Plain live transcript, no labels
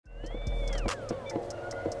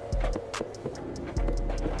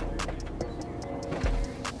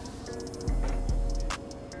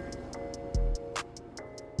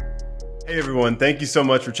Hey everyone, thank you so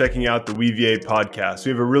much for checking out the Weaviate podcast.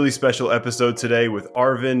 We have a really special episode today with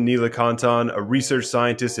Arvind Neelakantan, a research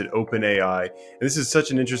scientist at OpenAI. And this is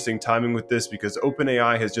such an interesting timing with this because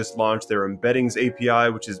OpenAI has just launched their Embeddings API,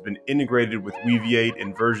 which has been integrated with Weaviate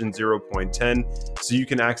in version 0.10. So you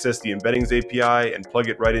can access the Embeddings API and plug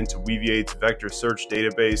it right into Weaviate's vector search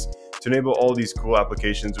database to enable all these cool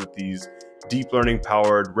applications with these deep learning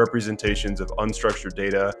powered representations of unstructured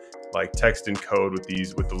data like text and code with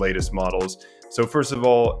the latest models. So first of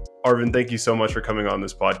all, Arvind, thank you so much for coming on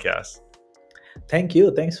this podcast. Thank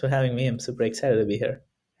you. Thanks for having me. I'm super excited to be here.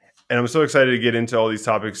 And I'm so excited to get into all these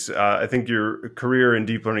topics. I think your career in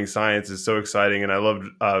deep learning science is so exciting, and I loved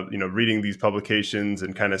reading these publications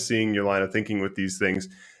and kind of seeing your line of thinking with these things.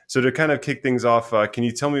 So to kind of kick things off, can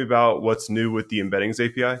you tell me about what's new with the Embeddings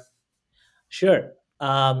API? Sure.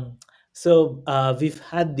 We've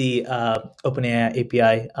had the OpenAI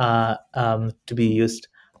API to be used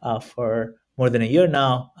for more than a year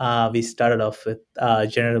now. We started off with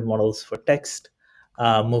generative models for text,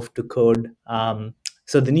 moved to code. We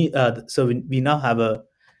now have a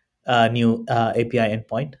new API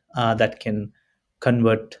endpoint that can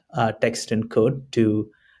convert text and code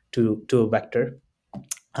to a vector,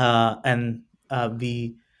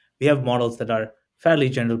 we have models that are fairly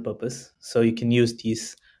general purpose, so you can use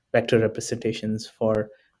these vector representations for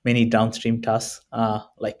many downstream tasks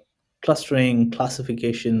like clustering,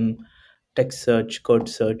 classification, text search, code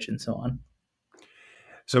search, and so on.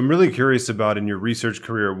 So I'm really curious about, in your research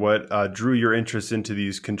career, what drew your interest into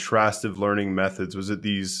these contrastive learning methods? Was it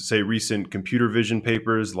these, say, recent computer vision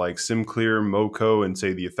papers like SimClear, MoCo, and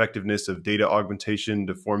say the effectiveness of data augmentation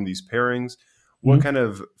to form these pairings? What kind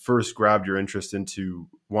of first grabbed your interest into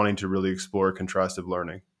wanting to really explore contrastive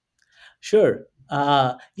learning? Sure.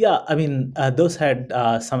 Those had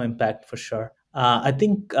some impact for sure. I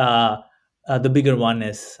think the bigger one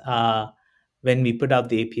is when we put out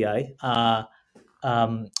the API,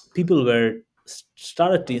 people were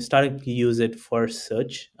started to use it for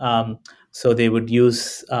search. So they would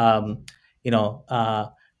use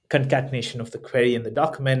concatenation of the query in the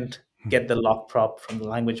document, get the log prop from the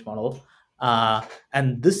language model,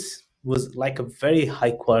 and this was like a very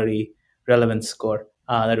high quality relevance score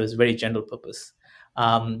that was very general purpose.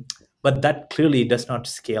 But that clearly does not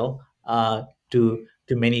scale to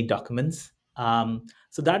many documents.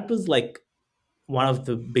 So that was like one of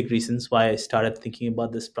the big reasons why I started thinking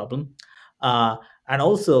about this problem. And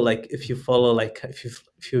also, like if you've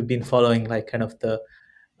been following like kind of the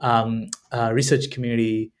research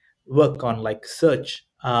community work on like search,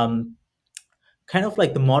 kind of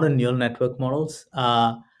like the modern neural network models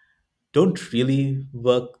don't really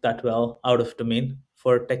work that well out of domain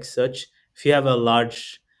for text search. If you have a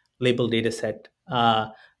large label data set,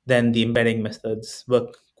 then the embedding methods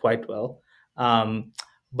work quite well.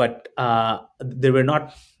 But there were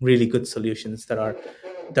not really good solutions that are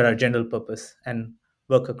general purpose and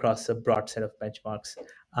work across a broad set of benchmarks.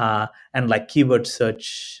 And like keyword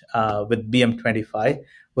search with BM25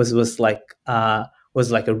 was like a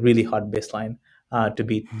really hard baseline to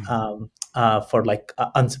beat for like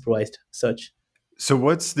unsupervised search. So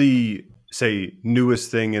what's the, say, newest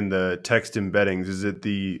thing in the text embeddings? Is it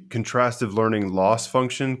the contrastive learning loss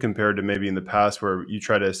function compared to maybe in the past where you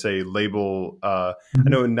try to, say, label, I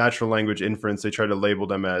know in natural language inference, they try to label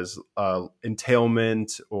them as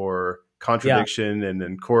entailment or contradiction, and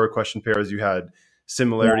then core question pairs, you had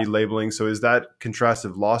similarity labeling. So is that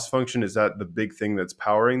contrastive loss function, is that the big thing that's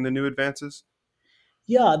powering the new advances?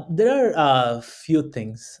 Yeah, there are a few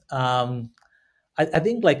things. I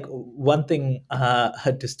think like one thing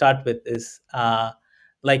to start with is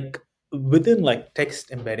like within like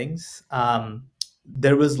text embeddings,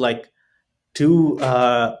 there was like two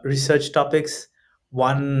research topics,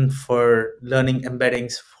 one for learning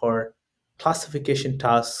embeddings for classification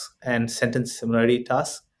tasks and sentence similarity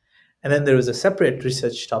tasks. And then there was a separate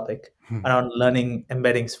research topic around learning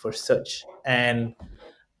embeddings for search. And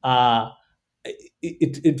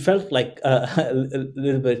it felt like a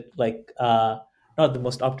little bit like not the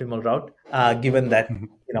most optimal route, given that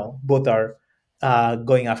both are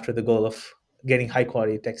going after the goal of getting high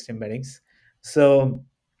quality text embeddings. So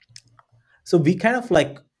we kind of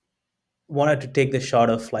like wanted to take the shot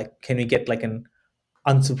of like, can we get like an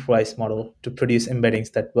unsupervised model to produce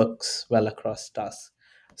embeddings that works well across tasks?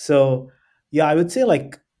 So yeah, I would say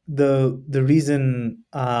like the reason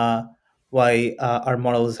why our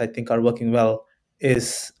models I think are working well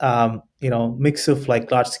is mix of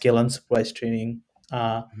like large scale unsupervised training,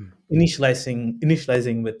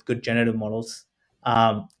 initializing with good generative models,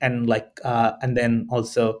 and then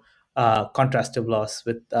also contrastive loss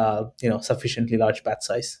with sufficiently large batch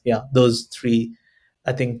size. Yeah, those three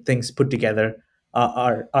I think things put together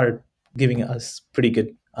are giving us pretty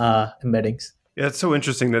good embeddings. Yeah, it's so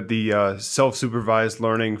interesting that the self-supervised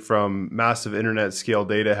learning from massive internet scale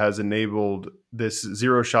data has enabled this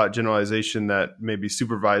zero-shot generalization that maybe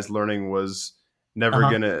supervised learning was never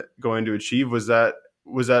Uh-huh. going to achieve. Was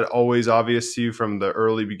that always obvious to you from the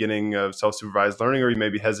early beginning of self-supervised learning, or you may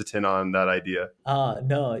be hesitant on that idea?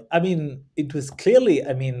 No, I mean it was clearly.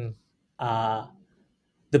 I mean, uh,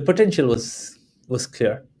 the potential was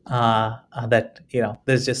clear. That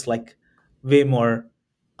there's just like way more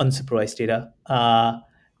unsupervised data,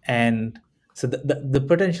 and so the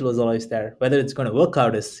potential was always there. Whether it's going to work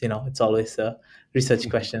out is it's always a research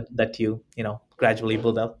question that you gradually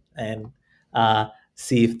build up and uh,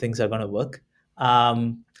 see if things are going to work. I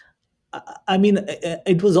mean,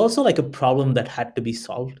 it was also like a problem that had to be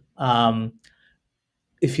solved.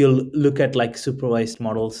 If you look at like supervised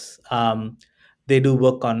models, they do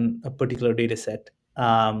work on a particular data set,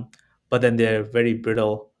 but then they're very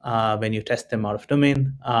brittle when you test them out of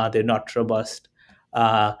domain. They're not robust.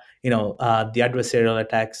 The adversarial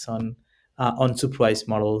attacks on supervised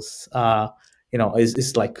models,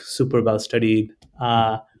 is like super well studied.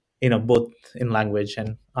 Both in language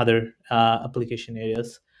and other application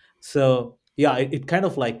areas. So yeah, it kind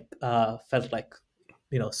of like felt like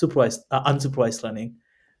supervised unsupervised learning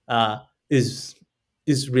uh, is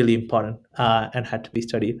is really important and had to be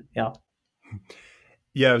studied. Yeah.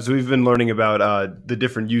 Yeah, so we've been learning about the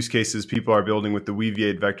different use cases people are building with the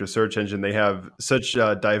Weaviate vector search engine. They have such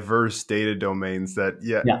diverse data domains that,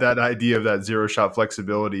 yeah, Yeah. that idea of that zero shot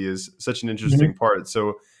flexibility is such an interesting Hmm. part. So,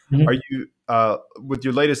 are Hmm. you, with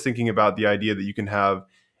your latest thinking about the idea that you can have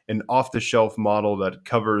an off the shelf model that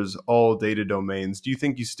covers all data domains, do you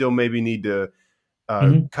think you still maybe need to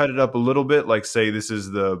Hmm. cut it up a little bit, like say this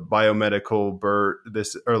is the biomedical BERT,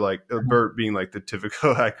 this or like BERT being like the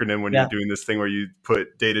typical acronym when you're Yeah. doing this thing where you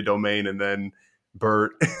put data domain and then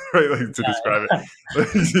BERT, right, like to describe Yeah.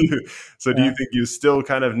 it. So do you Yeah. think you still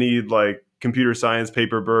kind of need like computer science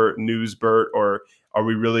paper BERT, news BERT, or are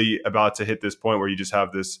we really about to hit this point where you just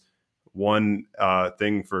have this one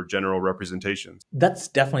thing for general representations? That's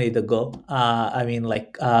definitely the goal. I mean,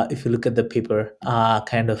 like if you look at the paper,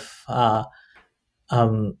 kind of,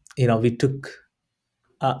 we took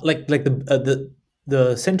like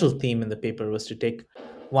the central theme in the paper was to take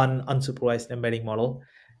one unsupervised embedding model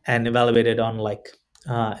and evaluate it on like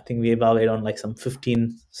I think we evaluate on like some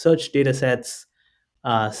 15 search data sets,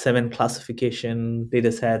 seven classification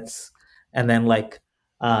data sets, and then like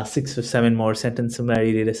 6 or 7 more sentence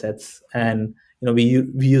similarity data sets, and we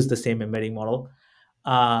use the same embedding model.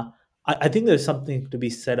 uh, I think there's something to be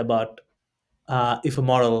said about if a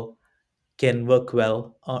model can work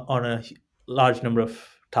well on a large number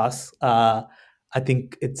of tasks. I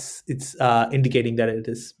think it's indicating that it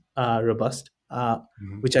is robust,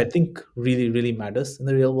 Mhm. which I think really matters in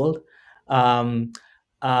the real world. Um,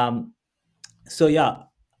 um, so yeah,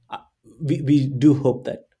 uh, we do hope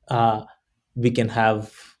that we can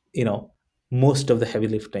have most of the heavy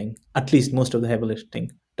lifting, at least most of the heavy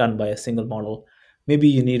lifting, done by a single model. Maybe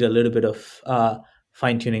you need a little bit of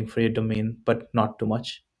fine tuning for your domain, but not too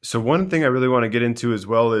much. So one thing I really want to get into as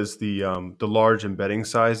well is the large embedding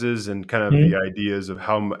sizes and kind of the Mhm. ideas of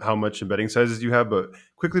how much embedding sizes you have. But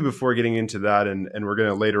quickly before getting into that, and we're going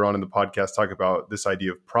to later on in the podcast talk about this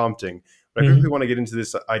idea of prompting. But I quickly Mhm. want to get into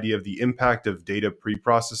this idea of the impact of data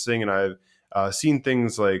preprocessing, and I've seen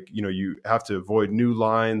things like you have to avoid new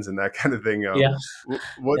lines and that kind of thing. Yeah,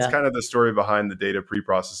 What's yeah, kind of the story behind the data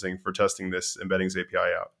preprocessing for testing this embeddings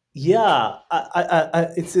API out? yeah.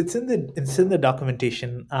 It's in the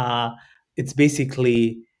documentation. It's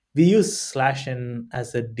basically we use slash n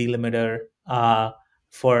as a delimiter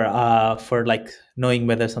for like knowing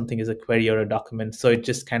whether something is a query or a document. So it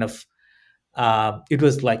just kind of it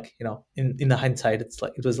was like in the hindsight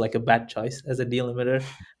it was like a bad choice as a delimiter.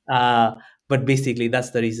 Uh, but basically that's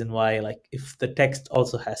the reason why, like, if the text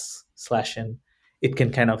also has slash n, it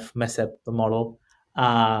can kind of mess up the model.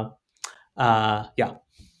 Uh, yeah,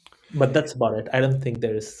 but that's about it. I don't think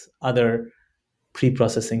there's other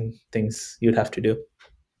pre-processing things you'd have to do.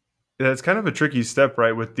 Yeah, it's kind of a tricky step,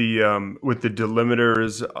 right? With the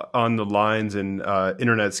delimiters on the lines and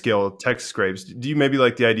internet scale text scrapes. Do you maybe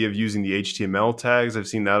like the idea of using the HTML tags? I've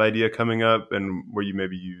seen that idea coming up, and where you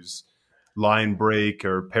maybe use line break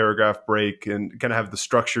or paragraph break, and kind of have the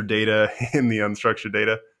structured data in the unstructured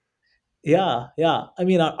data. Yeah. I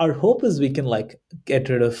mean, our hope is we can like get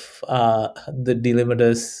rid of the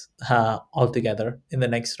delimiters altogether in the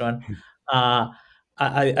next run. Uh,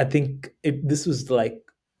 I think this was like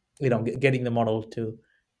getting the model to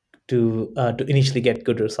initially get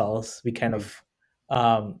good results. We kind of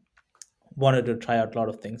um, wanted to try out a lot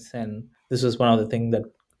of things, and this was one of the things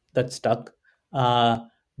that stuck. Uh,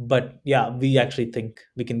 but yeah, we actually think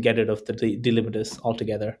we can get rid of the delimiters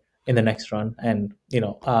altogether in the next run, and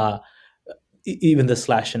even the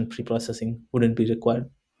slash and pre-processing wouldn't be required.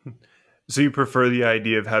 So you prefer the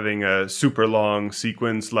idea of having a super long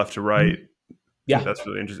sequence left to right? Mhm. I think Yeah. that's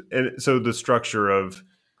really interesting. And so the structure of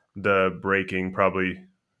the breaking probably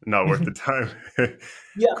not worth the time.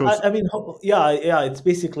 Yeah, Cool. I mean, yeah. It's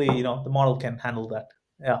basically, the model can handle that.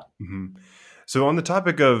 Yeah. Mhm. So on the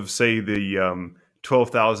topic of, say, the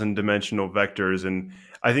 12,000 dimensional vectors, and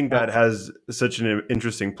I think Yeah. that has such an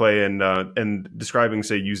interesting play in describing,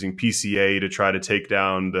 say, using PCA to try to take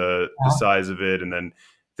down the Uh-huh. size of it, and then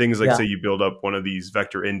things like, Yeah. say, you build up one of these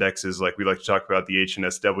vector indexes, like we like to talk about the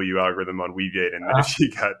HNSW algorithm on Weaviate, and Uh-huh. if you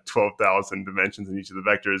got 12,000 dimensions in each of the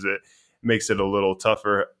vectors, it makes it a little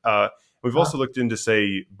tougher. We've Uh-huh. also looked into,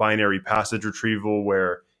 say, binary passage retrieval,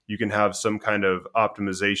 where you can have some kind of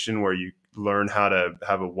optimization where you learn how to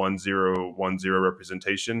have a 1-0-1-0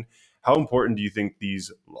 representation. How important do you think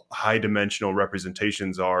these high dimensional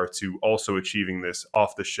representations are to also achieving this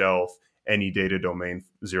off the shelf, any data domain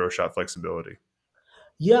zero shot flexibility?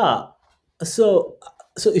 Yeah. So,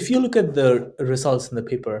 so if you look at the results in the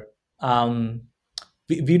paper, um,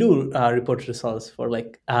 we do report results for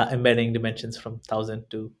like embedding dimensions from 1,000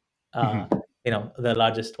 to uh, Mhm. the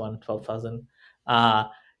largest one, 12,000.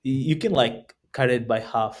 You can like cut it by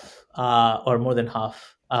half or more than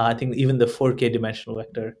half. I think even the 4K dimensional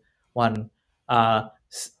vector one,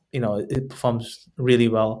 it performs really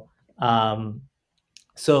well.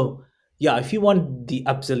 So yeah, if you want the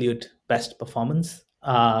absolute best performance,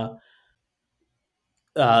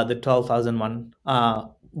 the 12,000 one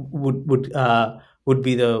would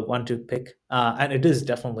be the one to pick, and it is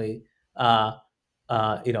definitely uh,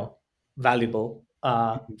 you know valuable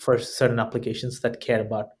for certain applications that care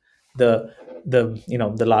about the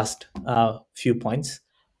last few points.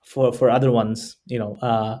 For other ones,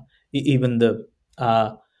 even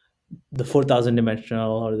uh, the 4,000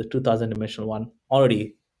 dimensional or the 2,000 dimensional one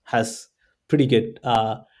already has pretty good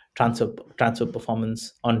transfer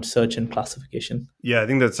performance on search and classification. Yeah, I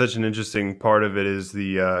think that's such an interesting part of it is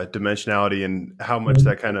the dimensionality and how much Mhm.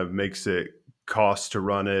 that kind of makes it cost to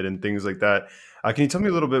run it and things like that. Can you tell me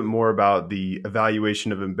a little bit more about the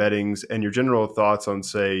evaluation of embeddings and your general thoughts on,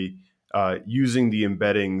 say, using the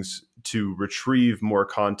embeddings to retrieve more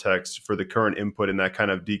context for the current input and that kind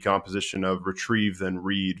of decomposition of retrieve then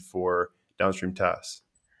read for downstream tasks?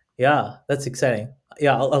 Yeah, that's exciting.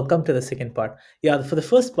 Yeah, I'll come to the second part. Yeah, for the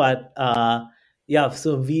first part, yeah,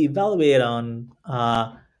 so we evaluate on,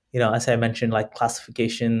 as I mentioned, like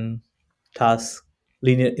classification tasks,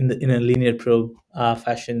 in a linear probe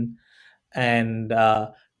fashion, and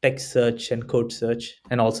text search and code search,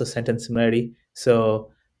 and also sentence similarity. So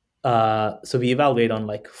we evaluate on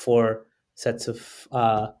like four sets of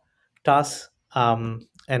tasks,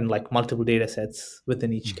 and like multiple data sets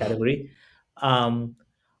within each category. Um,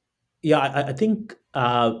 yeah, I think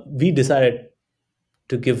we decided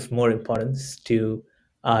to give more importance to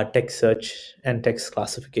text search and text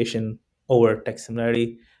classification over text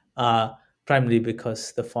similarity, uh, primarily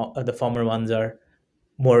because the former ones are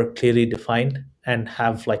more clearly defined and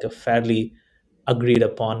have like a fairly agreed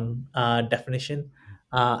upon definition.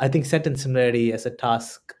 I think sentence similarity as a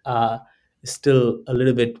task is still a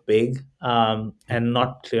little bit vague, and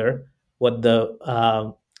not clear what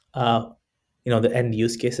uh, the end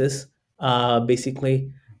use cases.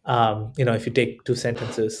 Basically, if you take two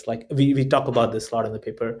sentences, like we talk about this a lot in the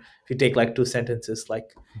paper. If you take like two sentences,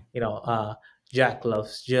 like you know, uh, Jack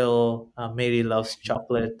loves Jill, Mary loves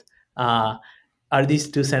chocolate. Uh, are these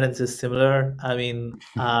two sentences similar? I mean,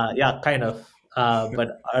 yeah, kind of.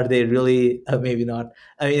 But are they really? Maybe not.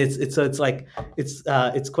 I mean, it's like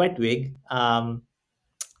it's quite vague.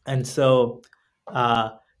 And so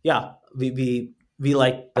yeah, we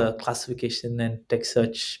like the classification and text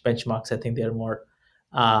search benchmarks. I think they're more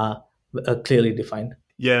uh, clearly defined.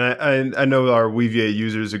 Yeah, and I know our Weaviate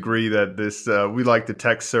users agree that this we like the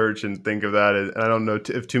text search and think of that. And I don't know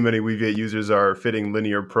if too many Weaviate users are fitting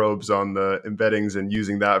linear probes on the embeddings and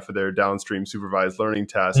using that for their downstream supervised learning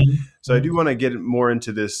tasks. Mhm. So I Mhm. do want to get more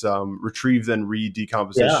into this retrieve then read Yeah.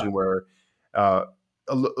 decomposition, where uh,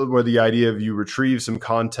 where the idea of you retrieve some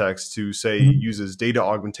context to, say, Mhm. uses data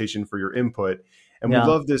augmentation for your input. And we Yeah.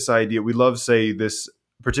 love this idea. We love, say, this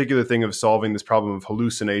particular thing of solving this problem of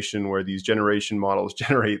hallucination, where these generation models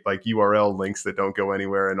generate like URL links that don't go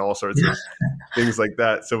anywhere and all sorts of things like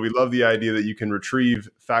that. So we love the idea that you can retrieve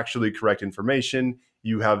factually correct information.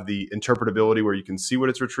 You have the interpretability where you can see what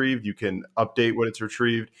it's retrieved, you can update what it's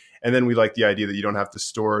retrieved, and then we like the idea that you don't have to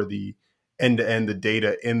store the end to end the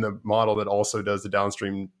data in the model that also does the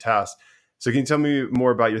downstream tasks. So can you tell me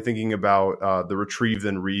more about your thinking about the retrieve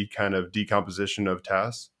then read kind of decomposition of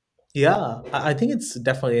tasks? Yeah, I think it's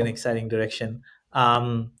definitely an exciting direction.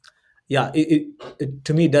 Um, yeah, it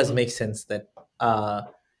to me does make sense that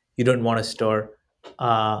you don't want to store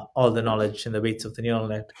all the knowledge in the weights of the neural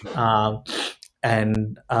net,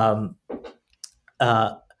 and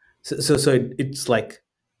uh, it's like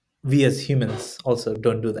we as humans also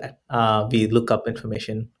don't do that. We look up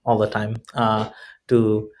information all the time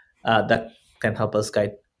to that can help us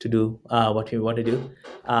guide to do what we want to do.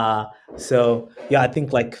 Uh, so yeah, I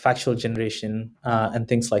think like factual generation and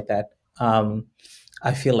things like that.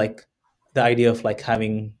 I feel like the idea of like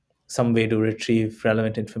having some way to retrieve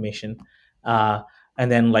relevant information, uh, and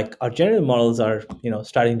then like our generative models are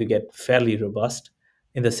starting to get fairly robust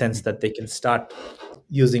in the sense that they can start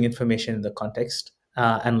using information in the context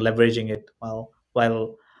and leveraging it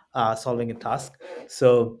while solving a task.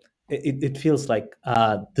 So it feels like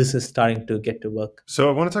this is starting to get to work. So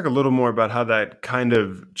I want to talk a little more about how that kind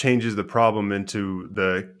of changes the problem into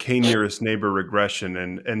the k-nearest neighbor regression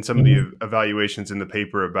and some of Mhm. the evaluations in the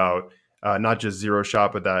paper about not just zero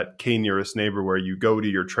shot, but that k-nearest neighbor where you go to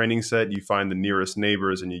your training set, you find the nearest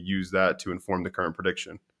neighbors, and you use that to inform the current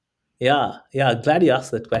prediction. Yeah. Glad you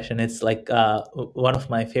asked that question. It's like one of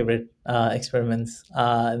my favorite experiments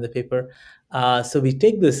in the paper. So we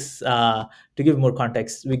take this to give more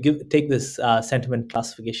context. Take this sentiment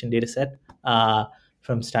classification data set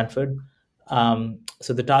from Stanford.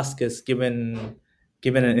 So the task is given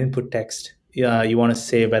an input text. You want to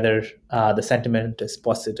say whether the sentiment is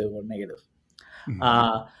positive or negative. Mhm.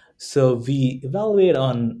 Uh, so we evaluate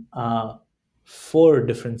on four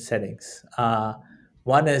different settings.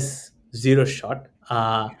 One is zero shot.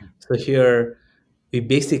 So here we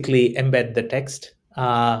basically embed the text,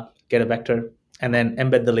 get a vector, and then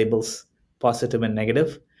embed the labels positive and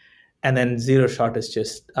negative. And then zero shot is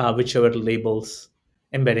just whichever labels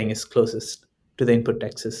embedding is closest to the input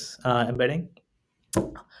text's embedding.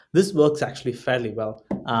 This works actually fairly well.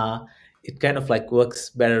 It kind of like works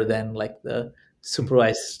better than like the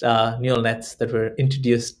supervised neural nets that were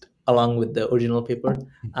introduced along with the original paper.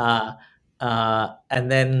 Uh, and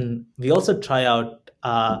then we also try out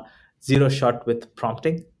zero shot with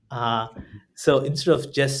prompting. So instead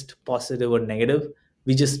of just positive or negative,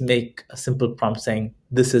 we just make a simple prompt saying,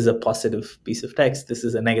 this is a positive piece of text, this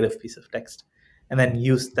is a negative piece of text, and then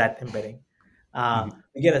use that embedding. Mhm.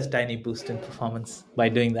 We get a tiny boost in performance by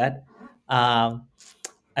doing that. Um,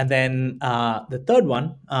 and then the third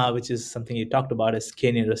one, which is something you talked about, is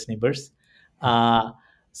k-nearest neighbors. Uh,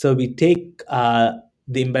 so we take the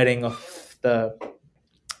embedding of the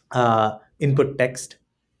input text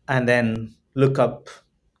and then look up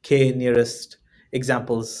k nearest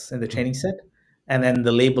examples in the training set. And then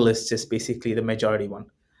the label is just basically the majority one.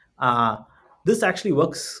 Uh, this actually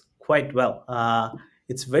works quite well.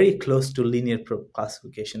 It's very close to linear probe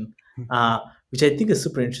classification, which I think is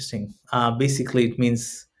super interesting. Basically, it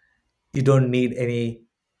means you don't need any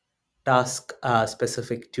task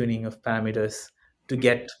specific tuning of parameters to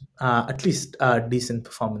get at least decent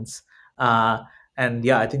performance. And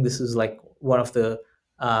yeah, I think this is like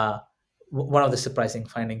uh, one of the surprising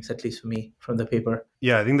findings, at least for me, from the paper.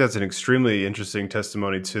 Yeah, I think that's an extremely interesting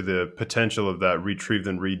testimony to the potential of that retrieve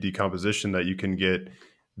then read decomposition that you can get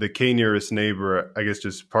the k nearest neighbor. I guess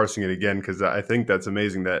just parsing it again, because I think that's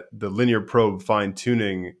amazing that the linear probe fine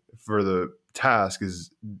tuning for the task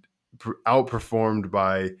is outperformed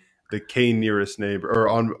by the k nearest neighbor or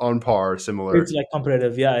on par It's similar. like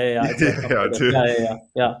comparative. Yeah. It's like Yeah, comparative.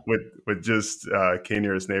 Yeah. with just k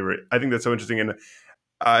nearest neighbor. I think that's so interesting. And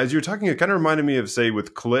as you were talking, it kind of reminded me of, say,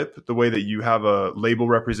 with Clip, the way that you have a label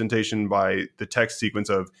representation by the text sequence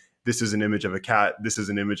of this is an image of a cat, this is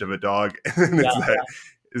an image of a dog, and Yeah. it's that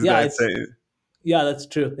is Yeah. that saying. Yeah, that's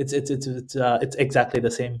true. It's exactly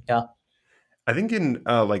the same. Yeah. I think in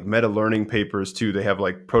like meta learning papers too, they have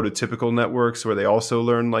like prototypical networks where they also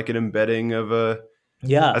learn like an embedding of a.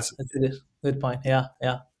 Yeah. That's That's a good point. Yeah.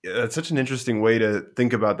 that's such an interesting way to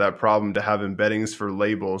think about that problem, to have embeddings for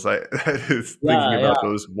labels. I is thinking Yeah. about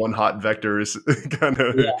those one hot vectors kind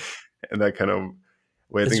of Yeah. and that kind of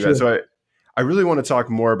way I That's think about it. true. So I really want to talk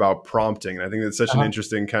more about prompting. And I think that's such an Uh-huh.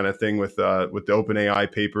 interesting kind of thing with the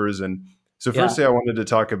OpenAI papers. And so Yeah. firstly, I wanted to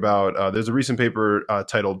talk about there's a recent paper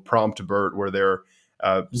titled PromptBERT where they're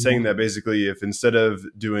saying Mhm. that basically if instead of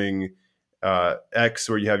doing X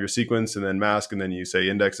where you have your sequence and then mask and then you say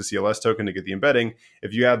index a CLS token to get the embedding,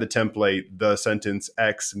 if you add the template, the sentence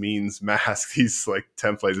X means mask, these like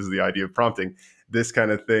templates is the idea of prompting. this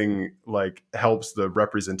kind of thing like helps the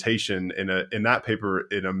representation in that paper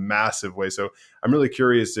in a massive way. So I'm really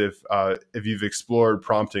curious if you've explored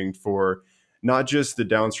prompting for not just the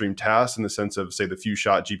downstream tasks in the sense of, say, the few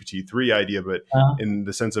shot GPT-3 idea, but in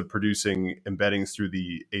the sense of producing embeddings through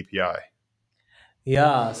the API.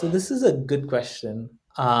 Yeah, so this is a good question.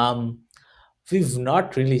 We've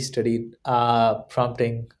not really studied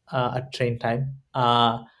prompting at train time.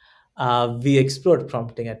 We explored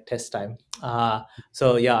prompting at test time.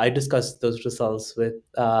 So yeah, I discussed those results with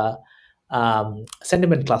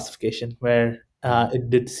sentiment classification, where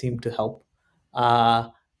it did seem to help. Uh,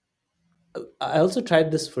 I also tried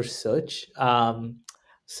this for search. The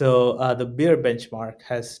beer benchmark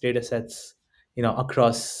has data sets,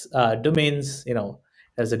 across domains.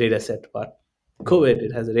 Has a data set about COVID.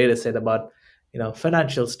 It has a data set about,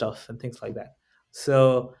 financial stuff and things like that.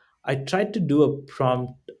 So I tried to do a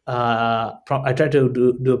prompt. I tried to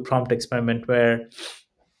do a prompt experiment where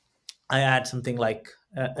I add something like,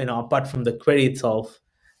 apart from the query itself,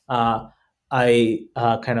 I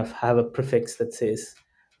kind of have a prefix that says,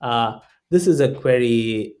 this is a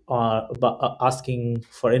query about asking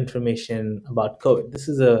for information about code. This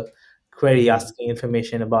is a query asking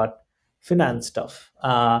information about finance stuff.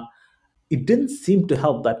 It didn't seem to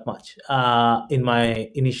help that much in my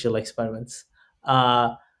initial experiments.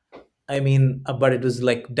 Uh, but it was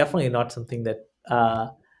like definitely not something that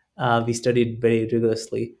we studied very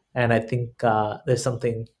rigorously. And I think there's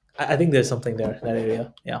something. I think there's something there in that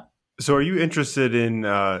area. Yeah. So are you interested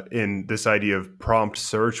in this idea of prompt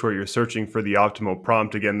search, where you're searching for the optimal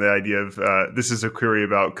prompt? Again, the idea of this is a query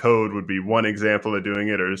about code would be one example of doing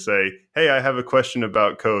it, or to say, hey, I have a question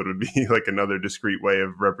about code would be like another discrete way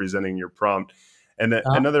of representing your prompt. And then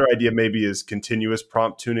another idea maybe is continuous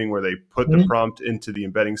prompt tuning, where they put the prompt into the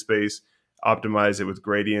embedding space, optimize it with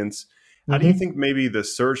gradients. How do you think maybe the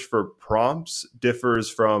search for prompts differs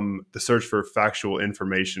from the search for factual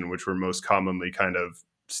information, which we're most commonly kind of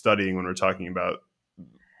studying when we're talking about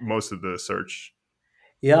most of the search?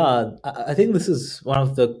 Yeah, I think this is one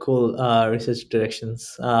of the cool research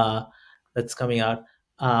directions that's coming out.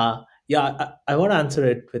 I want to answer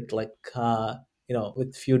it with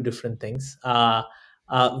with few different things.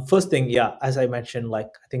 First thing, yeah, as I mentioned, like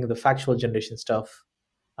I think the factual generation stuff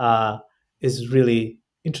uh, is really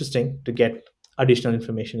interesting to get additional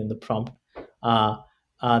information in the prompt. Uh,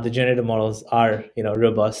 the generative models are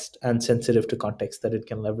robust and sensitive to context, that it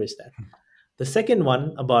can leverage that. The second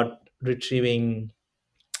one about retrieving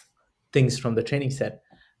things from the training set.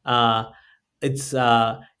 Uh, it's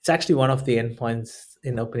actually one of the endpoints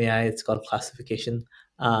in OpenAI. It's called classification,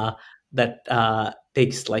 that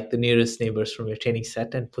takes like the nearest neighbors from your training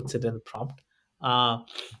set and puts it in the prompt. Uh,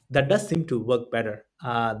 that does seem to work better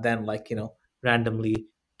than randomly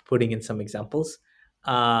putting in some examples.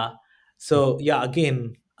 The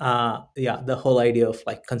whole idea of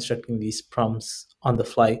like constructing these prompts on the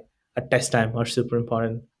fly at test time are super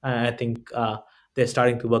important. I think they're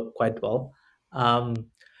starting to work quite well.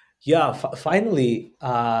 Finally,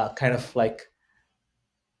 kind of like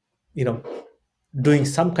you know doing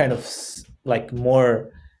some kind of like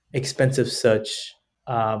more expensive search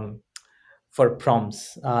for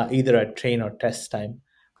prompts, either at train or test time.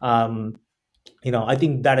 um, I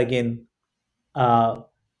think that again, uh,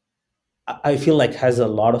 I feel like has a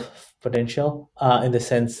lot of potential in the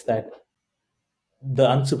sense that the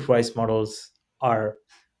unsupervised models are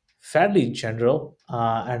fairly general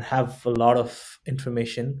and have a lot of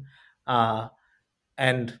information, uh,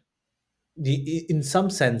 and in some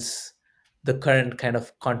sense the current kind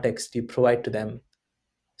of context you provide to them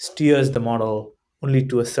steers the model only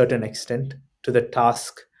to a certain extent to the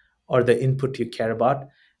task or the input you care about.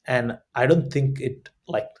 And I don't think it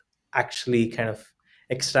like actually kind of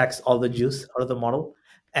extracts all the juice out of the model.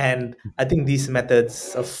 And I think these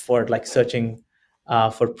methods for like searching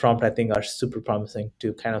for prompt, I think, are super promising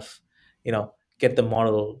to kind of get the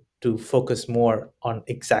model to focus more on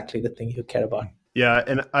exactly the thing you care about. Yeah,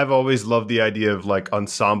 and I've always loved the idea of like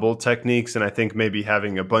ensemble techniques, and I think maybe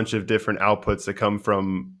having a bunch of different outputs that come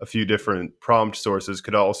from a few different prompt sources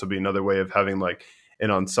could also be another way of having like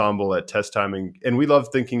an ensemble at test timing. And we love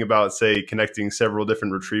thinking about, say, connecting several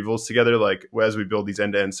different retrievals together. Like as we build these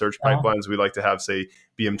end-to-end search pipelines, we like to have, say,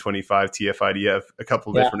 BM25, TF-IDF, a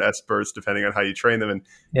couple different experts depending on how you train them, and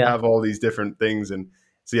have all these different things. And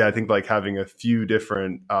so, yeah, I think like having a few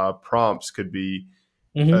different prompts could be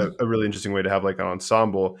a really interesting way to have like an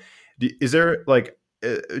ensemble. Is there like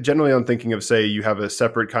generally I'm thinking of, say, you have a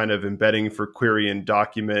separate kind of embedding for query and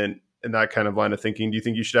document and that kind of line of thinking. Do you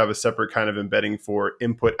think you should have a separate kind of embedding for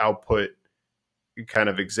input output kind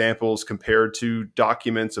of examples compared to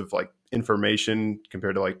documents of like information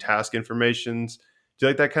compared to like task informations. Do you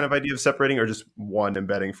like that kind of idea of separating, or just one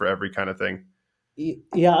embedding for every kind of thing?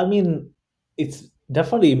 Yeah, I mean, it's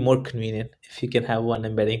definitely more convenient if you can have one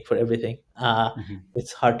embedding for everything. Mhm.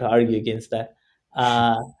 It's hard to argue against that.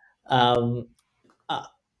 Uh, um, uh,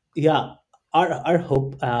 yeah, our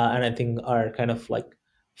hope, and I think our kind of like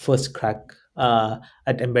first crack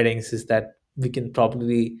at embeddings is that we can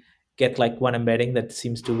probably get like one embedding that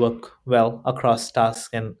seems to work well across tasks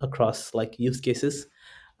and across like use cases.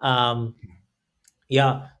 Um,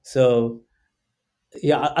 yeah, so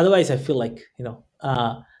yeah, otherwise I feel like,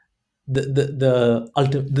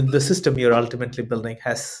 the system you're ultimately building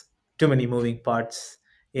has too many moving parts,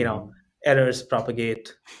 you know, Mhm. errors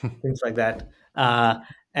propagate, things like that. uh,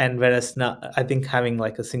 and whereas now I think having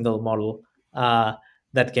like a single model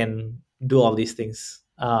that can do all these things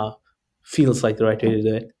feels like the right way to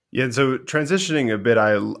do it. Yeah, so transitioning a bit,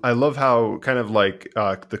 I love how kind of like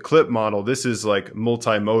the clip model. This is like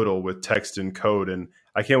multimodal with text and code, and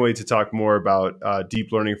I can't wait to talk more about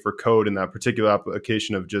deep learning for code and that particular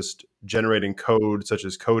application of just generating code, such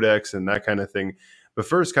as Codex and that kind of thing. But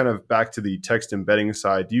first, kind of back to the text embedding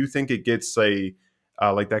side. Do you think it gets a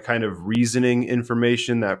like that kind of reasoning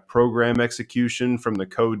information, that program execution from the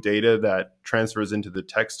code data that transfers into the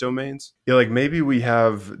text domains? Yeah, like maybe we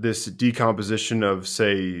have this decomposition of,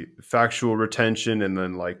 say, factual retention and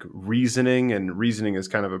then like reasoning. And reasoning is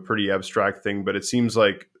kind of a pretty abstract thing, but it seems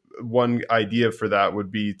like one idea for that would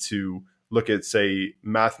be to look at, say,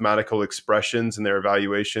 mathematical expressions and their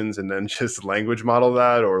evaluations and then just language model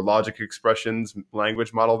that, or logic expressions,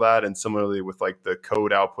 language model that. And similarly with like the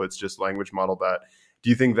code outputs, just language model that. Do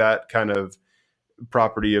you think that kind of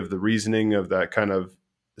property of the reasoning of that kind of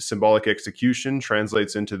symbolic execution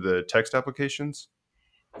translates into the text applications?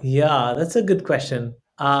 Yeah, that's a good question.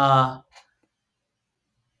 Yeah,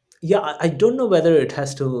 I don't know whether it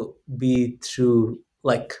has to be through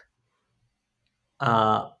like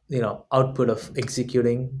output of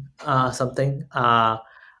executing something.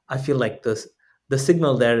 I feel like the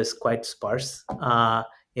signal there is quite sparse.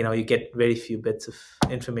 You get very few bits of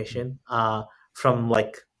information from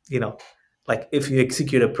like, like if you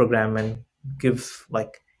execute a program and give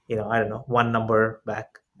like, I don't know, one number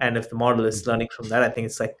back, and if the model is learning from that, I think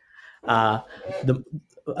it's like uh, the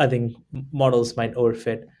I think models might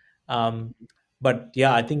overfit. Um, but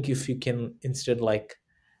yeah, I think if you can instead like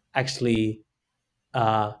actually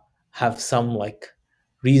uh, have some like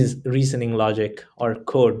reasoning logic or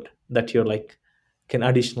code that you're like can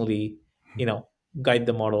additionally, you know guide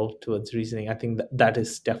the model towards reasoning. I think that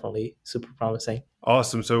is definitely super promising.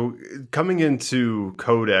 Awesome. So coming into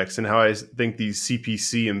Codex and how I think these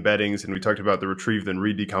CPC embeddings, and we talked about the retrieve then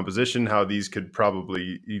read decomposition, how these could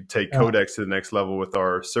probably you take uh, Codex to the next level with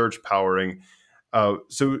our search powering.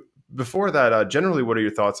 So before that, generally, what are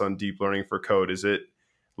your thoughts on deep learning for code? Is it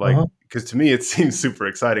like, uh-huh. because to me it seems super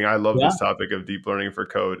exciting. I love Yeah, this topic of deep learning for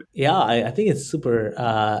code. yeah, I think it's super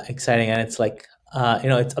exciting, and it's like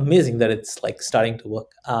it's amazing that it's like starting to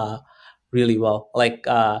work really well. Like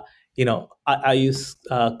I use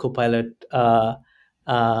Copilot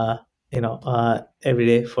every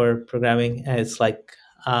day for programming, and it's like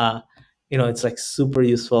it's like super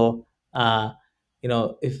useful.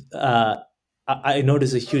 If I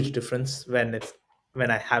notice a huge difference when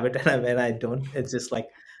I have it and when I don't. It's just like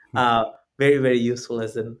uh, very very useful,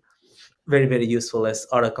 as in very very useful as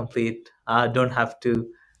autocomplete. Don't have to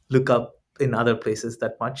look up in other places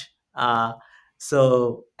that much.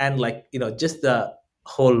 So, and like just the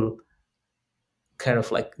whole kind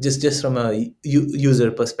of like just from a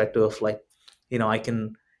user perspective of like, I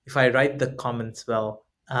can, if I write the comments well,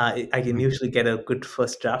 I can usually get a good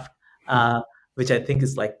first draft, which I think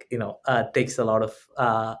is like takes a lot of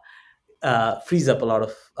frees up a lot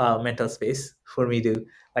of mental space for me to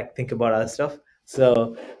like think about other stuff.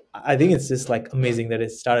 So I think it's just like amazing that it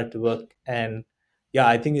started to work. And yeah,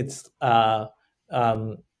 I think it's um,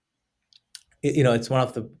 it's one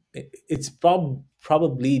of the it's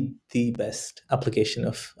probably the best application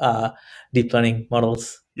of deep learning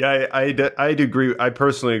models. Yeah, I'd agree. I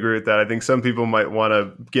personally agree with that. I think some people might want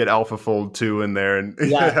to get AlphaFold 2 in there and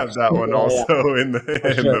Yeah, have that one yeah, yeah, also in for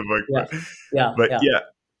in sure. the book. Yeah, yeah, But yeah, yeah,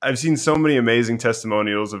 I've seen so many amazing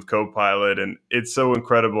testimonials of Copilot, and it's so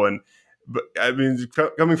incredible. And but I mean,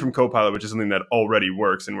 coming from Copilot, which is something that already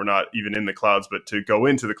works, and we're not even in the clouds, but to go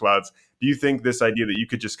into the clouds, do you think this idea that you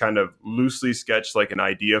could just kind of loosely sketch like an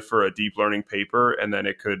idea for a deep learning paper, and then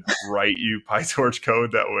it could write you PyTorch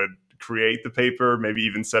code that would create the paper, maybe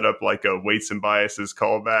even set up like a weights and biases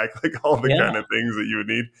callback, like all the yeah, kind of things that you would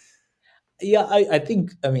need? yeah. I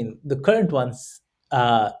think, I mean, the current ones,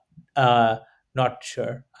 uh, not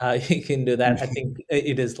sure you can do that. I think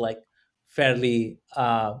it is like fairly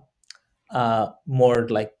more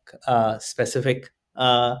like specific.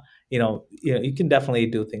 You can definitely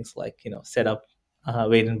do things like set up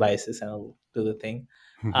weight and biases and it'll do the thing.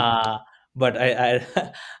 Uh, but I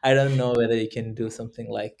don't know whether you can do something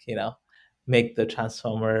like make the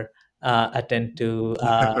transformer attend to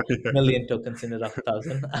Yeah. million tokens in a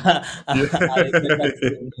thousand. Yeah. That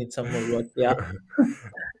still needs some more work. Yeah,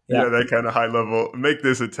 yeah, Yeah, that kind of high level. Make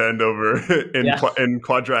this attend over yeah. in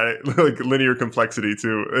quadratic, like linear complexity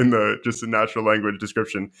too, in the just a natural language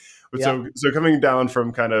description. But Yeah. so coming down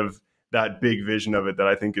from kind of that big vision of it that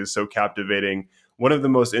I think is so captivating, one of the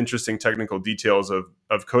most interesting technical details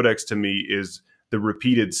of Codex to me is the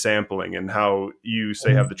repeated sampling and how you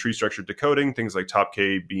say have Mhm. the tree structure decoding, things like top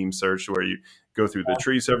K beam search, where you go through the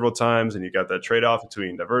tree several times and you got that trade off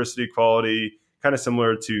between diversity, quality, kind of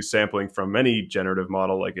similar to sampling from any generative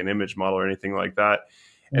model, like an image model or anything like that.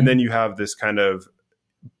 And then Mhm. you have this kind of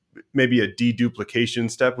maybe a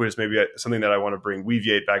deduplication step, which is maybe something that I want to bring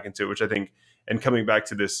Weaviate back into, which I think, and coming back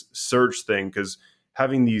to this search thing, because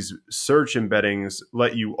having these search embeddings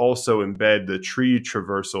let you also embed the tree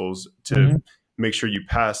traversals to Mhm. make sure you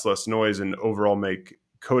pass less noise and overall make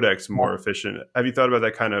Codex more efficient. Have you thought about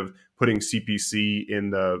that, kind of putting CPC in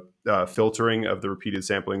the filtering of the repeated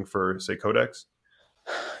sampling for, say, Codex?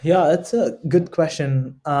 Yeah, that's a good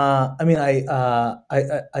question. I mean,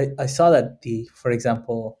 I saw that for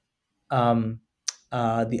example, um,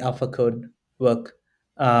 the alpha code work.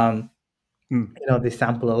 Um, Hmm. they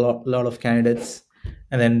sample lot of candidates,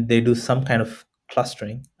 and then they do some kind of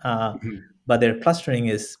clustering. Mhm. But their clustering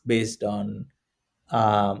is based on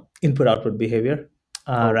input output behavior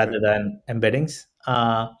Okay. rather than embeddings.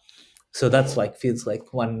 So that's like feels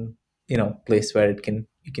like one place where you can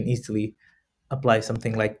easily apply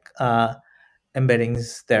something like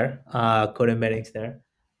embeddings there, code embeddings there.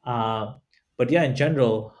 Uh, but yeah, in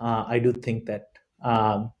general, I do think that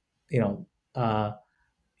um, you know uh,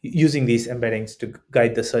 using these embeddings to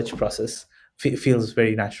guide the search process feels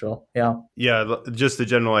very natural. Yeah. Yeah, just the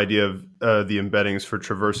general idea of the embeddings for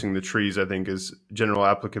traversing the trees, I think, is general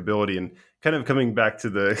applicability. And kind of coming back to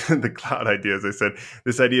the the cloud idea, as I said,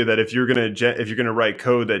 this idea that if you're gonna write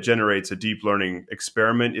code that generates a deep learning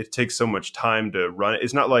experiment, it takes so much time to run it.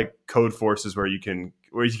 It's not like code forces where you can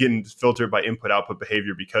filter by input output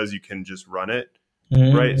behavior because you can just run it,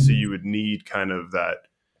 right? So Mhm. you would need kind of that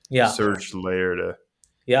Yeah. search layer to.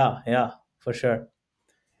 Yeah. Yeah. For sure.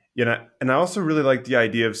 You know, and I also really like the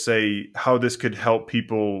idea of, say, how this could help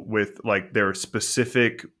people with like their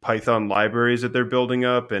specific Python libraries that they're building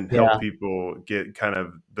up and help Yeah. people get kind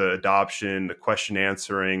of the adoption, the question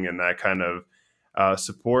answering, and that kind of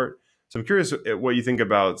support. So I'm curious what you think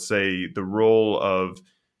about, say, the role of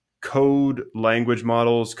code language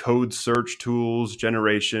models, code search tools,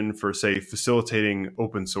 generation for, say, facilitating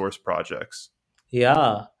open source projects.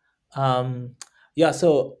 Yeah. Um, yeah.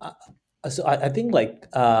 So I think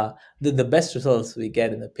like the best results we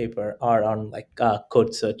get in the paper are on like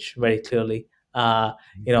code search very clearly.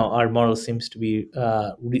 Our model seems to be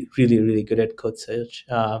really, really good at code search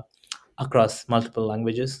across multiple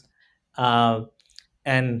languages. Uh,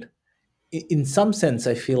 and in some sense,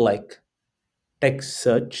 I feel like text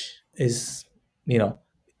search you know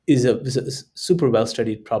is a super well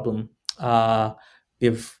studied problem. We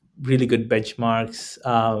have really good benchmarks.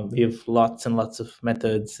 We have lots and lots of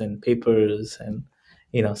methods and papers and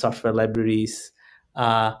software libraries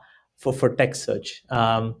uh, for text search.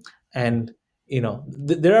 And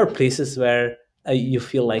there are places where you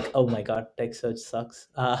feel like, oh my god, text search sucks.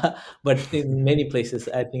 But in many places,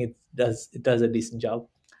 I think it does a decent job.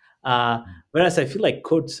 Whereas I feel like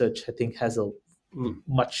code search, I think, has a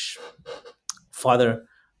much farther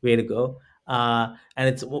way to go. And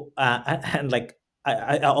it's and like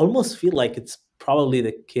I almost feel like it's probably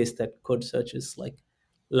the case that code search is like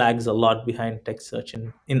lags a lot behind text search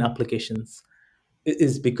in applications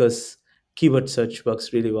is because keyword search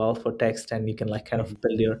works really well for text, and you can like kind of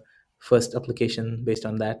build your first application based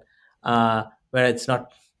on that. Where it's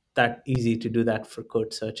not that easy to do that for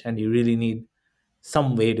code search, and you really need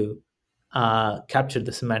some way to capture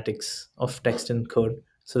the semantics of text and code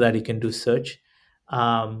so that you can do search.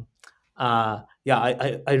 Um,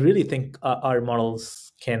 yeah, I really think our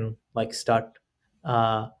models can like start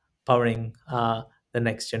powering the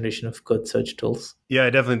next generation of code search tools. Yeah, I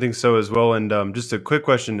definitely think so as well. And just a quick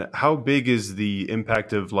question: how big is the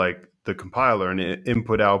impact of like the compiler and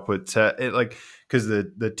input output? Like, because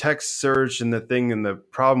the text search and the thing and the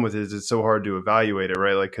problem with it is it's so hard to evaluate it,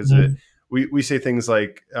 right? Like, because Mhm. we say things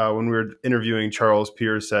like when we were interviewing Charles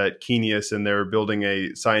Pierce at Kenius, and they were building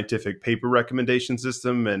a scientific paper recommendation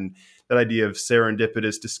system, and that idea of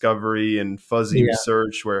serendipitous discovery and fuzzy Yeah.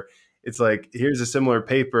 search, where it's like, here's a similar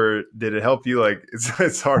paper. Did it help you? Like,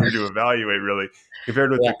 it's harder to evaluate really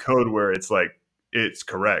compared with Yeah, the code where it's like, it's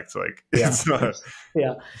correct. Like, yeah, it's not.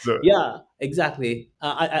 yeah, So, yeah, exactly.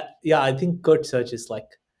 Yeah, I think code search is like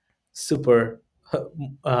super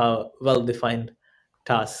well defined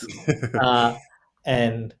task. Uh,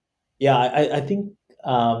 and yeah, I think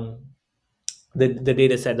the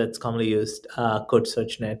data set that's commonly used, code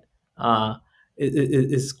searchnet,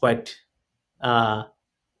 is quite. Uh,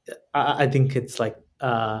 I think it's like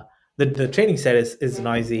the training set is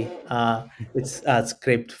noisy. It's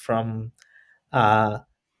scraped from uh,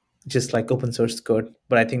 just like open source code,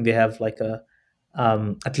 but I think they have like a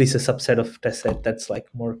at least a subset of test set that's like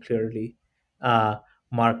more clearly uh,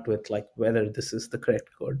 marked with like whether this is the correct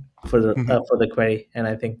code for the query. And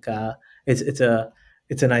I think it's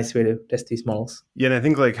a nice way to test these models. yeah, and I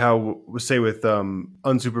think like how say with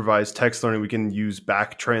unsupervised text learning, we can use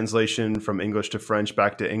back translation from English to French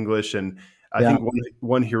back to English, and I Yeah. think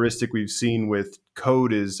one heuristic we've seen with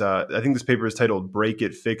code is I think this paper is titled "Break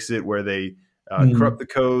It, Fix It," where they corrupt Mm. the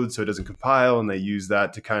code so it doesn't compile, and they use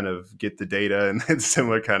that to kind of get the data, and it's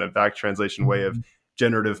similar kind of back translation way of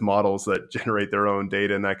generative models that generate their own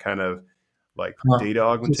data and that kind of like Huh. data Interesting.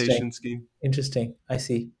 augmentation scheme. Interesting. I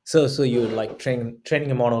see. So you would like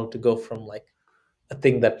training a model to go from like a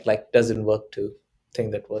thing that like doesn't work to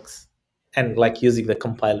thing that works, and like using the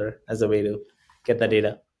compiler as a way to get the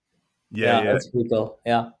data. Yeah, Yeah, yeah. that's pretty cool.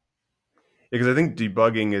 Yeah. Because I think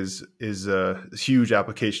debugging is a huge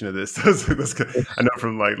application of this. I know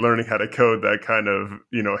from like learning how to code, that kind of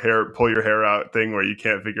hair pull your hair out thing where you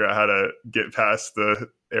can't figure out how to get past the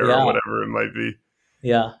error or Yeah. whatever it might be.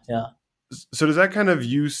 Yeah. Yeah. So does that kind of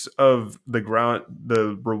use of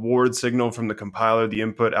the reward signal from the compiler, the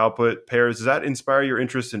input output pairs, does that inspire your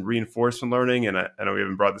interest in reinforcement learning? And I know we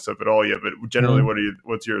haven't brought this up at all yet, but generally, Mhm.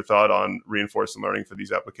 what's your thought on reinforcement learning for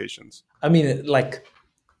these applications? I mean, like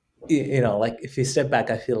like if you step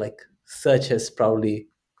back, I feel like search is probably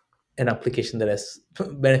an application that has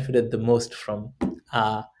benefited the most from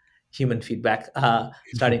human feedback,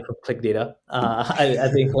 starting from click data. I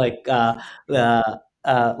think like the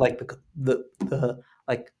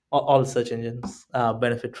like all search engines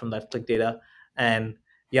benefit from that click data, and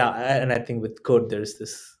yeah, and I think with code there's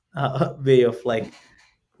this way of like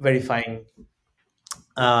verifying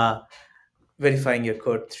uh, verifying your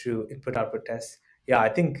code through input output tests. Yeah, I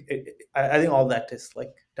think all that is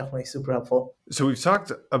like definitely super helpful. So we've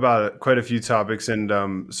talked about quite a few topics, and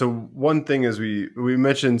so one thing is we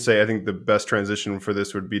mentioned, say, I think the best transition for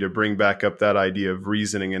this would be to bring back up that idea of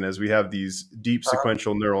reasoning. And as we have these deep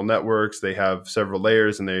sequential neural networks, they have several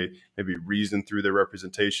layers, and they maybe reason through their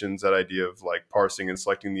representations. That idea of like parsing and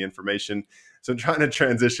selecting the information. So I'm trying to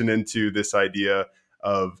transition into this idea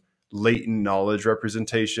of latent knowledge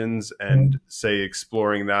representations, and say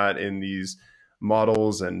exploring that in these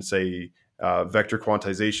models, and say vector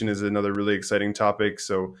quantization is another really exciting topic.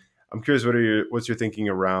 So I'm curious, what's your thinking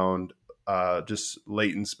around just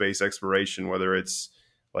latent space exploration, whether it's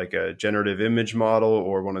like a generative image model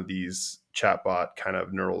or one of these chatbot kind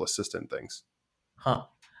of neural assistant things? Huh.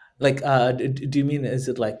 Like, do you mean is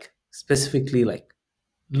it like specifically like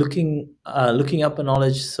looking up a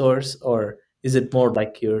knowledge source, or is it more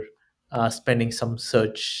like you're spending some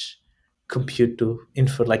search compute to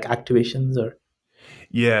infer like activations or?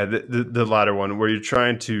 Yeah, the latter one, where you're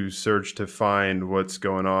trying to search to find what's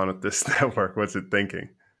going on with this network, what's it thinking?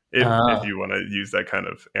 If Uh, you want to use that kind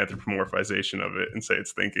of anthropomorphization of it and say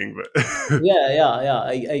it's thinking, but yeah.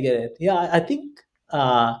 I get it. Yeah, I think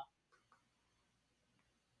uh,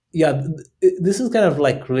 yeah, this is kind of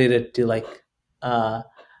like related to like uh,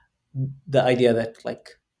 the idea that like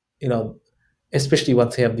you know especially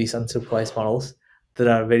once you have these unsupervised models that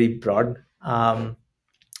are very broad,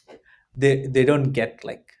 they don't get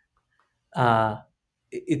like uh,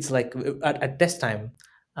 it's like at test time,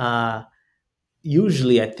 uh,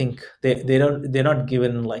 usually I think they're not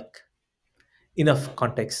given like enough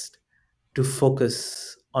context to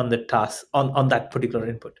focus on the task on that particular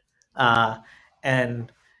input, uh,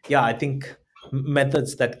 and yeah, I think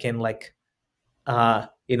methods that can like let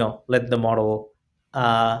the model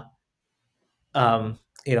uh, um,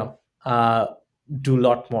 you know do a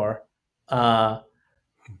lot more uh,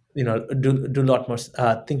 do a lot more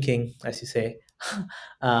thinking, as you say,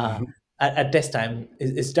 uh, at test time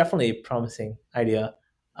is definitely a promising idea.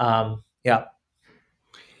 Yeah.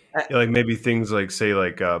 Uh, yeah, like maybe things like say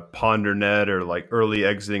like PonderNet or like early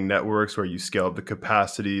exiting networks where you scale up the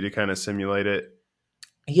capacity to kind of simulate it.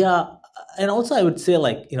 yeah, and also I would say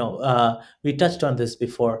like we touched on this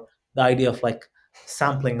before, the idea of like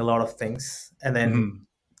sampling a lot of things and then Mhm.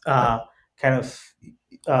 uh, kind of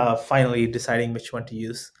finally deciding which one to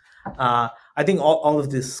use. I think all of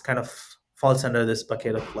this kind of falls under this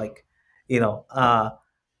bucket of like, you know,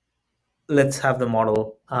 let's have the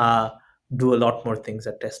model do a lot more things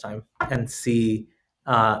at test time and see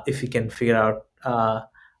if we can figure out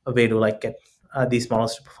a way to like get these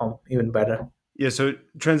models to perform even better. Yeah, so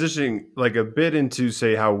transitioning like a bit into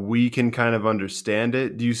say how we can kind of understand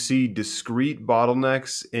it, do you see discrete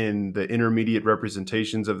bottlenecks in the intermediate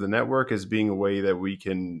representations of the network as being a way that we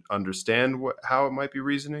can understand how it might be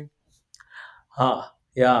reasoning?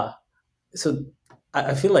 Yeah. So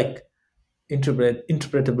I feel like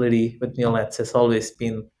interpretability with neural nets has always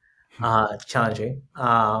been challenging.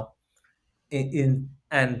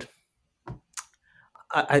 And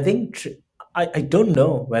I think I don't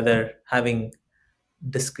know whether having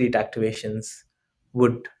discrete activations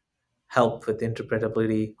would help with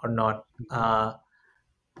interpretability or not.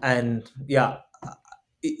 And yeah,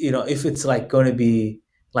 if it's like going to be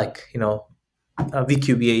like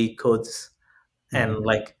VQBAE codes and Mm-hmm.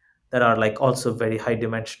 like that are like also very high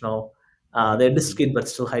dimensional, they're discrete but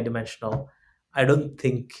still high dimensional. I don't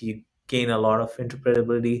think you gain a lot of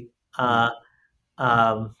interpretability.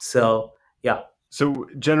 So yeah. So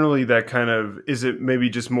generally that kind of, is it maybe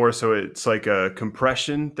just more so it's like a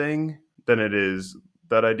compression thing than it is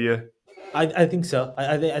that idea? I think so.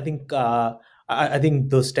 I think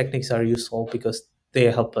those techniques are useful because they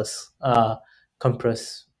help us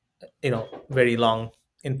compress, very long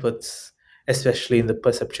inputs, especially in the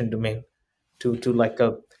perception domain, to like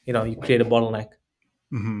you create a bottleneck.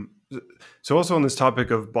 Hmm. So also on this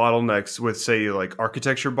topic of bottlenecks with say like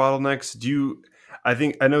architecture bottlenecks, I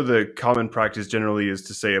think I know the common practice generally is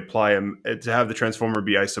to say apply to have the transformer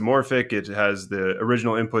be isomorphic. It has the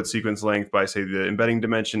original input sequence length by say the embedding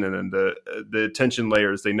dimension, and then the attention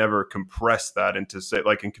layers. They never compress that into say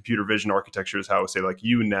like in computer vision architectures, how say like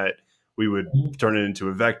UNet, we would Mhm. turn it into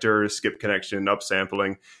a vector, skip connection,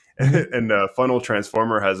 upsampling, Mhm. and funnel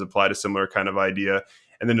transformer has applied a similar kind of idea.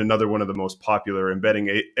 And then another one of the most popular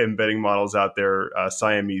embedding models out there,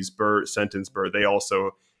 Siamese BERT, sentence BERT, they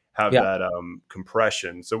also have Yeah, that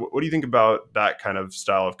compression. So, what do you think about that kind of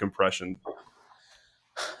style of compression?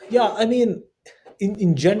 yeah. I mean,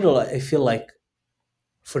 in general, I feel like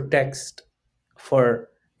for text, for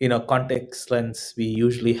context lens, we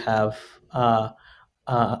usually have.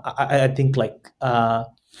 I think like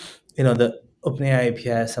the OpenAI API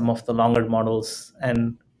has some of the longer models,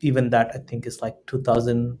 and even that I think is like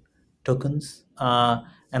 2,000 tokens,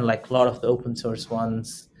 and like a lot of the open source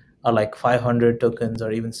ones are like 500 tokens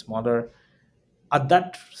or even smaller. At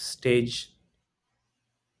that stage,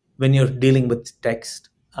 when you're dealing with text,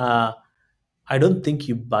 I don't think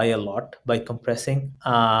you buy a lot by compressing,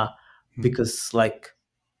 because like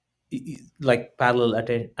parallel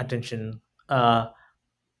attention.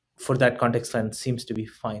 For that context lens seems to be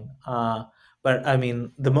fine. But I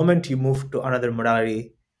mean, the moment you move to another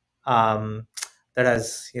modality um, that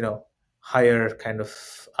has higher kind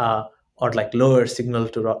of or like lower signal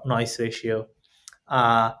to noise ratio,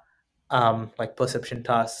 uh, like perception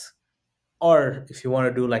tasks, or if you want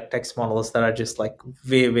to do like text models that are just like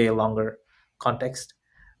way longer context,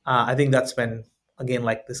 I think that's when again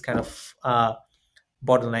like this kind of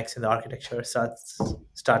bottlenecks in the architecture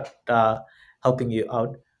start helping you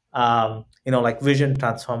out. Like vision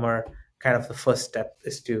transformer, kind of the first step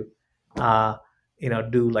is to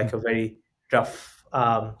do like a very rough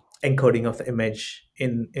encoding of the image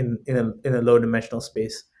in a low dimensional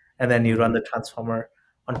space, and then you run Mhm. the transformer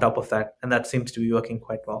on top of that, and that seems to be working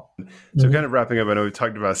quite well. So, Mhm. kind of wrapping up, I know we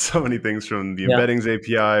talked about so many things from the Yeah, embeddings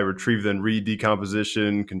API, retrieve then read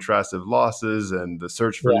decomposition, contrastive losses, and the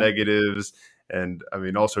search for yeah. negatives, and I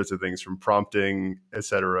mean all sorts of things from prompting,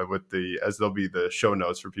 etc. With the as there'll be the show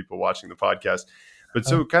notes for people watching the podcast. But Uh,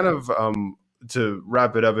 so, kind of to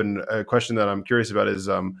wrap it up, and a question that I'm curious about is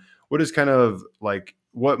what is kind of like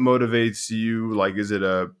what motivates you? Like, is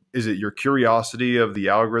it your curiosity of the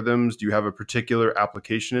algorithms? Do you have a particular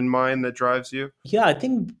application in mind that drives you? yeah, I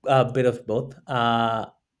think a bit of both.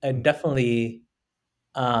 I definitely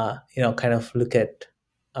kind of look at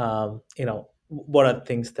what are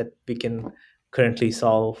things that we can currently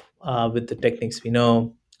solve with the techniques we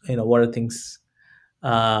know. What are things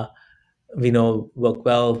uh, we know work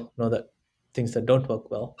well, know that things that don't work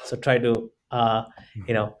well. So try to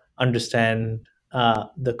understand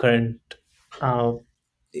the current uh,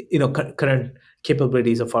 current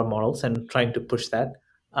capabilities of our models and trying to push that,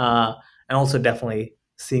 and also definitely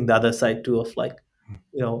seeing the other side too of like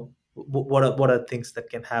what are things that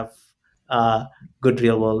can have uh, good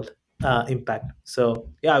real world impact. So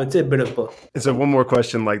yeah, I would say a bit of both. And so one more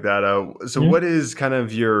question like that. So Mhm. what is kind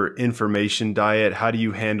of your information diet? How do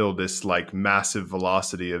you handle this like massive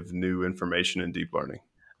velocity of new information in deep learning?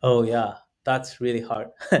 Oh yeah, that's really hard.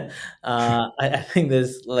 I think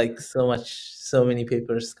there's like so many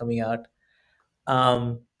papers coming out.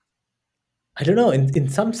 Um, I don't know. In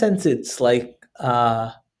some sense, it's like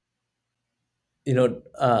I don't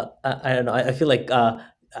know. I feel like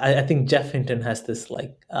I think Jeff Hinton has this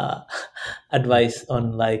like advice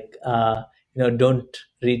on like don't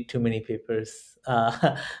read too many papers.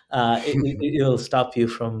 It'll stop you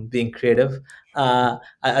from being creative. I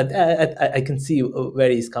can see where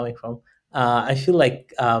he's coming from. I feel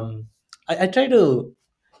like I try to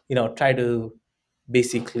try to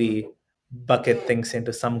basically bucket things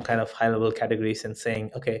into some kind of high level categories and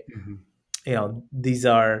saying, okay, Mhm. these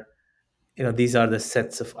are the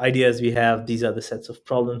sets of ideas we have, these are the sets of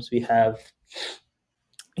problems we have,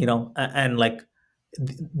 and like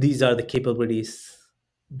these are the capabilities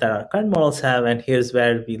that our current models have, and here's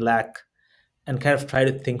where we lack, and kind of try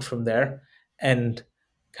to think from there, and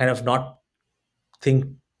kind of not think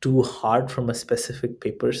too hard from a specific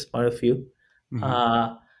paper's point of view. Mhm.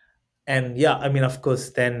 uh, and yeah, I mean, of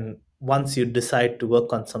course, then once you decide to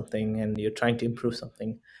work on something and you're trying to improve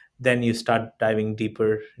something, then you start diving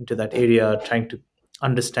deeper into that area, trying to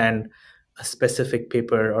understand a specific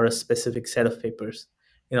paper or a specific set of papers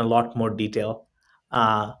in a lot more detail.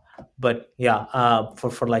 uh, but yeah,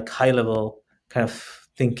 for like high level kind of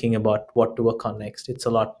thinking about what to work on next, it's a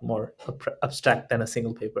lot more abstract than a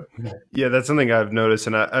single paper. Yeah, that's something I've noticed,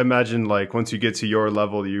 and I imagine like once you get to your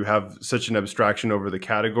level, you have such an abstraction over the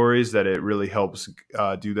categories that it really helps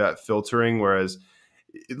do that filtering. Whereas,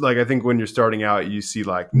 like I think when you're starting out, you see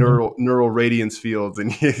like Mhm. neural radiance fields,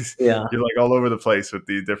 and Yeah. you're like all over the place with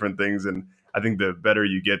these different things. And I think the better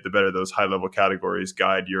you get, the better those high level categories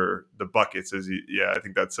guide the buckets. Yeah, I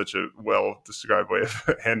think that's such a well described way of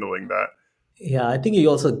handling that. Yeah, I think you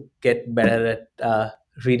also get better at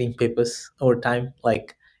reading papers over time.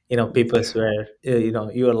 Like, papers where,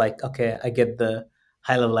 you're like, okay, I get the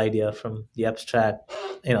high level idea from the abstract.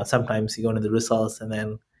 Sometimes you go into the results and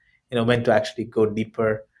then, when to actually go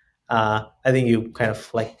deeper. I think you kind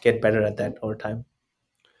of like get better at that over time.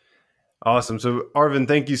 Awesome. So, Arvind,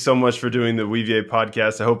 thank you so much for doing the Weaviate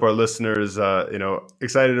podcast. I hope our listeners,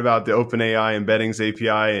 excited about the OpenAI Embeddings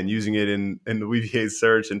API and using it in the Weaviate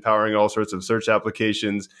search and powering all sorts of search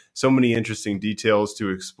applications. So many interesting details to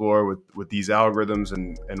explore with these algorithms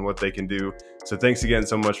and what they can do. So, thanks again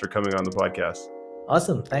so much for coming on the podcast.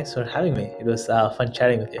 Awesome. Thanks for having me. It was fun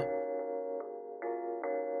chatting with you.